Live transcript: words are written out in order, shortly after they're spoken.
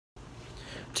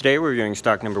Today we're reviewing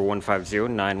stock number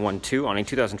 150912 on a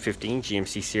 2015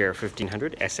 GMC Sierra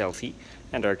 1500 SLT,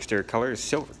 and our exterior color is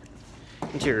silver.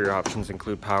 Interior options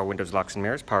include power windows, locks and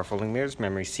mirrors, power folding mirrors,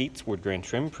 memory seats, wood grain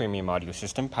trim, premium audio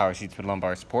system, power seats with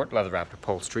lumbar support, leather wrapped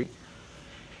upholstery,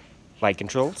 light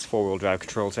controls, four-wheel drive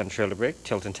controls and trailer brake,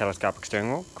 tilt and telescopic steering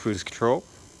wheel, cruise control,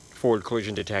 forward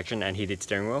collision detection and heated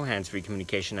steering wheel, hands-free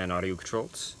communication and audio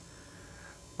controls.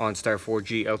 OnStar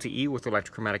 4G LTE with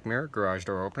electrochromatic mirror, garage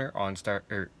door opener,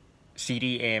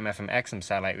 CD, AM, FM, XM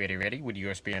satellite radio ready with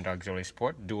USB and auxiliary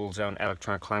support, dual zone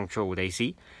electronic climate control with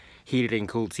AC, heated and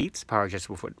cooled seats, power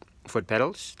adjustable foot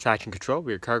pedals, traction control,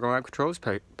 rear cargo lamp controls,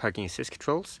 parking assist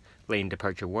controls, lane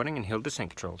departure warning, and hill descent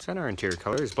controls. And our interior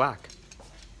color is black.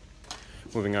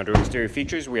 Moving on to exterior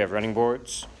features, we have running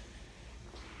boards,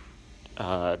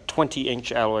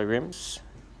 20-inch alloy rims,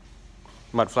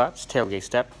 mud flaps, tailgate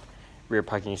step, rear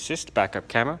parking assist, backup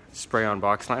camera, spray-on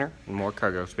box liner, and more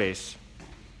cargo space.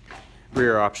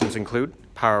 Rear options include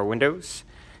power windows,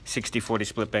 60/40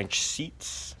 split bench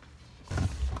seats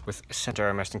with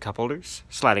center armrest and cup holders,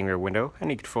 sliding rear window,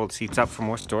 and you can fold seats up for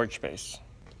more storage space.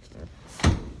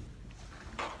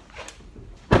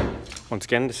 Once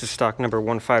again, this is stock number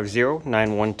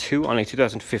 150912 on a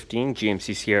 2015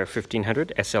 GMC Sierra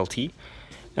 1500 SLT,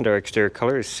 and our exterior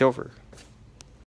color is silver.